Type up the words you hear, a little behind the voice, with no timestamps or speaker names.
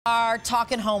Are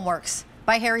talking HomeWorx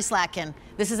by Harry Slatkin.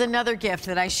 This is another gift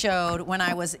that I showed when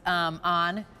I was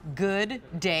on Good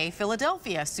Day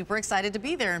Philadelphia. Super excited to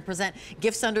be there and present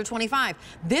gifts under 25.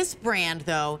 This brand,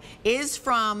 though, is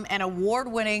from an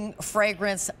award-winning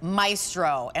fragrance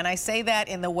maestro. And I say that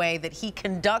in the way that he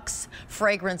conducts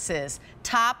fragrances,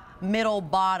 top, middle,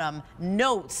 bottom,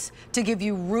 notes to give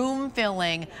you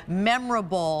room-filling,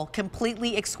 memorable,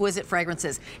 completely exquisite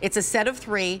fragrances. It's a set of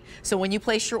 3, so when you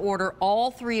place your order,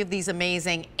 all 3 of these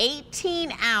amazing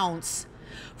 18-ounce,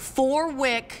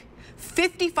 4-wick,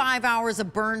 55 hours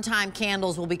of burn time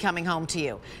candles will be coming home to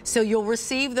you. So you'll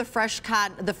receive the fresh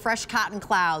cotton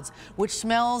clouds, which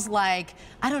smells like,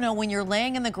 I don't know, when you're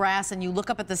laying in the grass and you look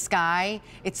up at the sky,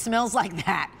 it smells like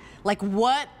that. Like,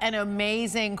 what an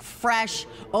amazing, fresh,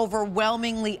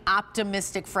 overwhelmingly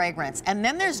optimistic fragrance. And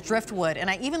then there's Driftwood. And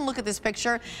I even look at this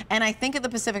picture and I think of the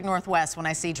Pacific Northwest when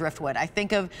I see Driftwood. I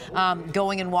think of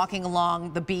going and walking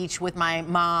along the beach with my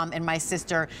mom and my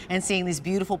sister and seeing these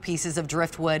beautiful pieces of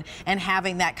Driftwood and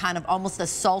having that kind of almost a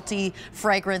salty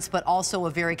fragrance, but also a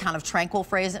very kind of tranquil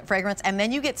fragrance. And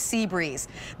then you get Sea Breeze.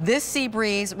 This Sea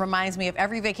Breeze reminds me of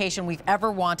every vacation we've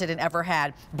ever wanted and ever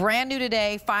had. Brand new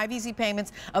today, 5 easy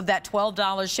payments of that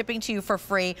 $12, shipping to you for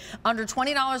free. Under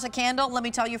 $20 a candle. Let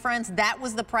me tell you, friends, that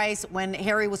was the price when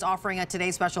Harry was offering a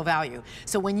today's special value.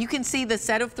 So when you can see the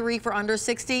set of 3 for under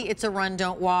 60, it's a run,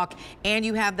 don't walk, and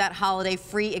you have that holiday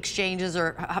free exchanges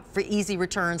or free easy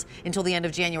returns until the end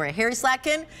of January. Harry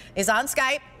Slatkin is on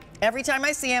Skype. Every time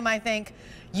I see him, I think,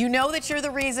 you know that you're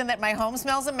the reason that my home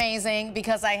smells amazing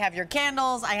because I have your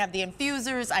candles, I have the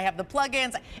infusers, I have the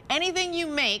plugins. Anything you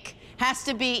make has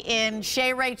to be in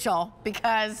Chez Rachel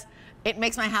because it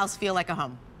makes my house feel like a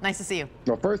home. Nice to see you.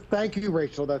 Well, first, thank you,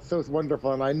 Rachel. That's so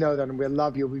wonderful, and I know that, and we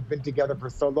love you. We've been together for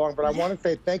so long, but I want to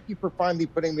say thank you for finally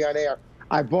putting me on air.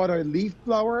 I bought a leaf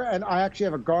blower, and I actually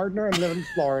have a gardener and live in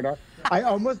Florida. I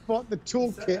almost bought the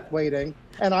toolkit waiting,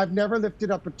 and I've never lifted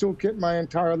up a toolkit in my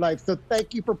entire life. So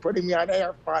thank you for putting me on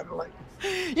air finally.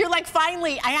 You're like,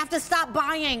 finally, I have to stop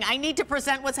buying. I need to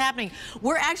present what's happening.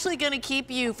 We're actually going to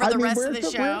keep you for the rest of the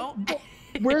show.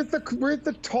 Where's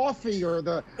the toffee or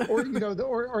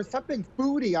something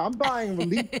foodie? I'm buying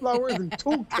leaf blowers and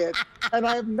toolkits, and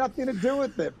I have nothing to do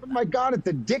with it. But my God, it's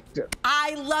addictive.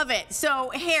 I love it. So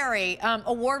Harry,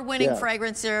 award-winning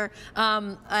fragrancer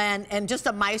and just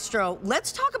a maestro.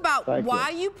 Let's talk about why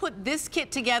you put this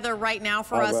kit together right now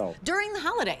for us during the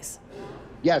holidays.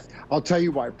 Yes, I'll tell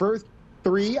you why. First,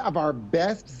 3 of our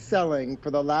best-selling for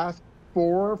the last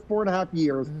 4.5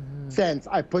 years since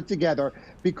I put together,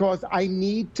 because I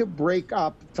need to break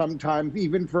up sometimes,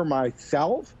 even for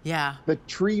myself. Yeah. The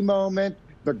tree moment,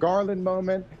 the garland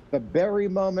moment, the berry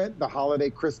moment, the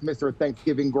holiday Christmas or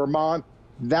Thanksgiving gourmand.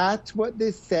 That's what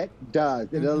this set does.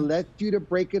 It'll let you to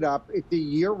break it up. It's a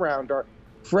year-rounder.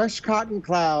 Fresh cotton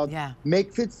cloud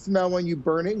makes it smell when you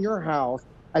burn it in your house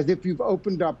as if you've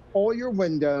opened up all your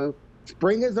windows.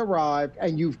 Spring has arrived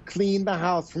and you've cleaned the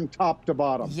house from top to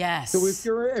bottom. Yes. So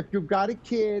if you've got a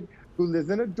kid who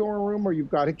lives in a dorm room, or you've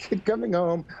got a kid coming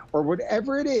home, or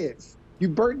whatever it is, you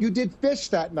did fish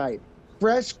that night.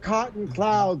 Fresh cotton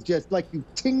clouds, just like you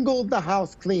tingled the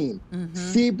house clean.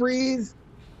 Sea Breeze,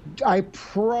 I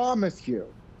promise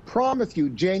you,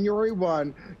 January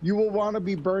 1, you will want to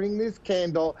be burning this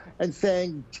candle and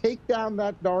saying, take down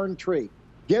that darn tree.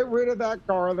 Get rid of that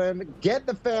garland. Get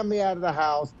the family out of the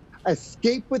house.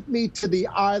 Escape with me to the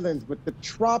islands with the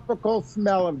tropical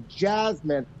smell of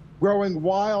jasmine growing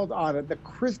wild on it, the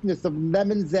crispness of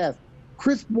lemon zest,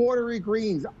 crisp watery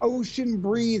greens, ocean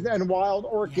breeze, and wild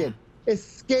orchid.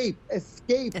 Escape.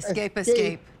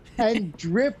 And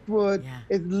Driftwood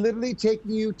is literally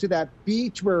taking you to that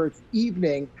beach where it's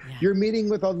evening. You're meeting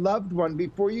with a loved one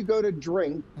before you go to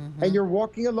drink, and you're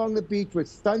walking along the beach with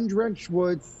sun-drenched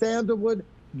wood, sandalwood,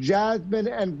 jasmine,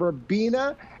 and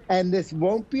verbena. And this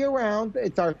won't be around.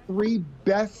 It's our 3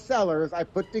 best sellers I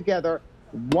put together.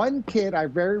 One kit. I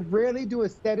very rarely do a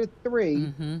set of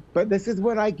 3, but this is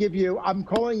what I give you. I'm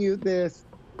calling you this,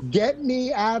 get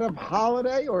me out of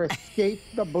holiday or escape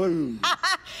the blues.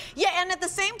 Yeah, and at the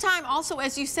same time, also,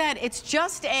 as you said, it's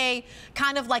just a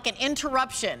kind of like an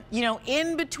interruption, you know,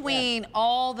 in between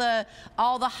all the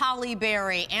holly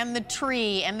berry and the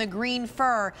tree and the green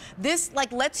fir. This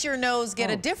like lets your nose get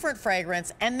a different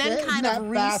fragrance and then kind of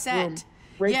reset.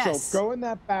 Rachel, go in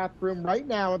that bathroom right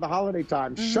now at the holiday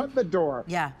time, shut the door,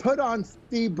 put on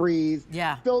Sea Breeze,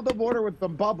 fill the water with the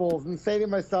bubbles, and say to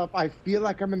myself, I feel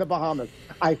like I'm in the Bahamas.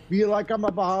 I feel like I'm in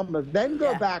the Bahamas. Then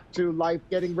go back to life,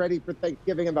 getting ready for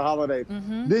Thanksgiving and the holidays.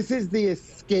 This is the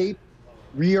escape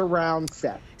year-round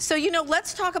set. So, you know,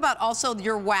 let's talk about also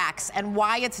your wax and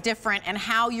why it's different and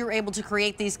how you're able to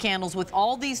create these candles with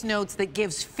all these notes that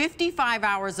gives 55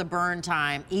 hours of burn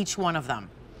time, each one of them.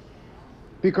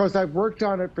 Because I've worked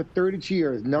on it for 32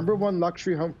 years. #1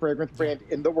 luxury home fragrance brand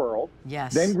in the world.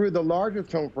 Yes. Then grew the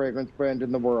largest home fragrance brand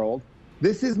in the world.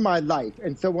 This is my life.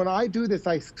 And so when I do this,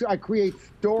 I create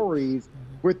stories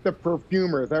with the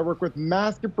perfumers. I work with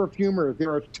master perfumers.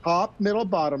 There are top, middle,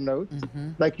 bottom notes.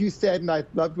 Like you said, and I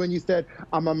loved when you said,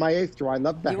 I'm a maestro. I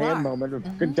love the hand moment of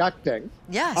conducting.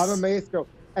 Yes. I'm a maestro.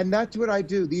 And that's what I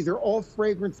do. These are all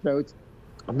fragrance notes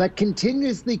that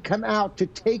continuously come out to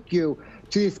take you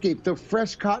to the escape. So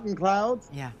fresh cotton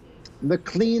clouds, the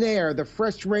clean air, the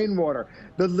fresh rainwater,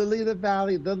 the lily of the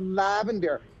valley, the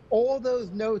lavender, all those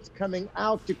notes coming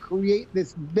out to create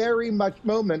this very much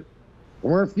moment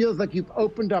where it feels like you've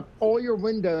opened up all your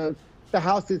windows, the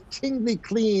house is tingly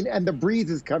clean, and the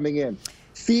breeze is coming in.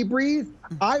 Sea breeze,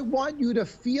 I want you to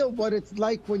feel what it's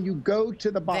like when you go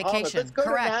to the Bahamas. Vacation. Let's go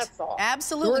Correct. to Nassau.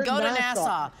 Absolutely. Go to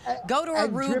Nassau. Go to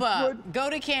Aruba. Driftwood. Go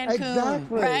to Cancun.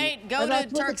 Right? Go to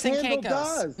Turks and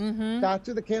Caicos. That's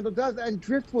what the candle does. And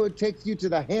Driftwood takes you to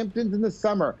the Hamptons in the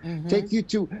summer, takes you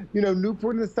to, you know,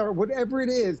 Newport in the summer, whatever it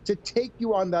is, to take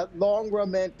you on that long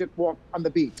romantic walk on the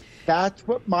beach. That's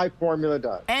what my formula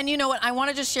does. And you know what? I want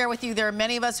to just share with you, there are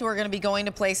many of us who are going to be going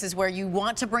to places where you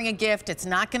want to bring a gift. It's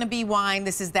not going to be wine.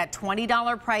 This is that $20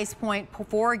 price point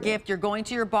for a gift. You're going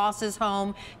to your boss's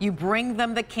home. You bring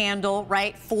them the candle,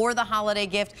 right, for the holiday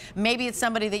gift. Maybe it's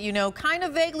somebody that you know kind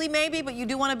of vaguely maybe, but you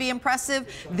do want to be impressive.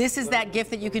 This is that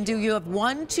gift that you can do. You have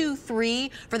 1, 2,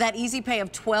 3 for that easy pay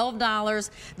of $12.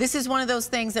 This is one of those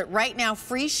things that right now,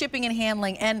 free shipping and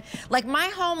handling. And like my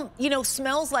home, you know,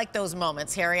 smells like those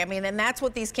moments, Harry. I mean, and that's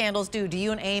what these candles do. Do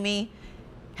you and Amy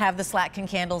have the Slatkin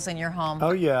candles in your home?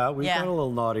 Oh yeah, we've got a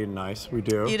little naughty and nice. We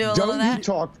do. You do a little of that?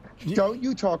 Don't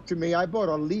you talk to me. I bought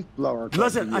a leaf blower.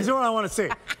 Listen, I know what I want to see.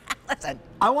 Listen.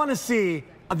 I want to see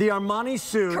the Armani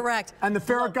suit. Correct. And the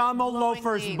Ferragamo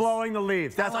loafers leaves. blowing the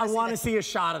leaves. That's I want to see a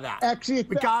shot of that. Actually,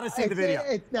 we got to see the video.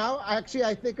 It's now, actually,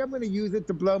 I think I'm going to use it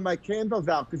to blow my candles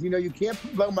out because, you know, you can't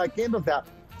blow my candles out.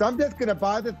 So I'm just going to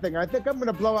buy the thing. I think I'm going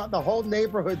to blow out the whole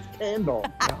neighborhood's candle.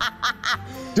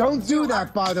 Don't do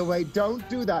that, by the way. Don't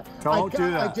do that. Don't do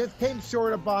that. I just came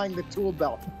short of buying the tool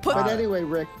belt. But anyway,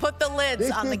 Rick. Put the lids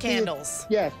on the candles.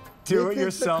 Yes. Do it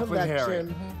yourself with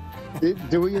Harry.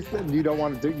 Do it yourself. You don't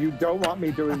want to do. You don't want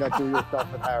me doing that. Do it yourself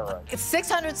with Harry.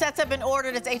 600 sets have been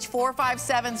ordered. It's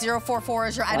H457044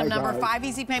 is your item number. 5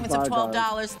 easy payments of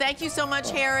 $12. Thank you so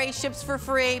much, Harry. Ships for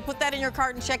free. Put that in your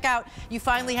cart and check out. You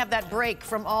finally have that break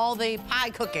from all the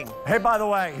pie cooking. Hey, by the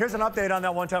way, here's an update on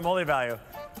that one-time only value.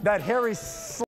 That Harry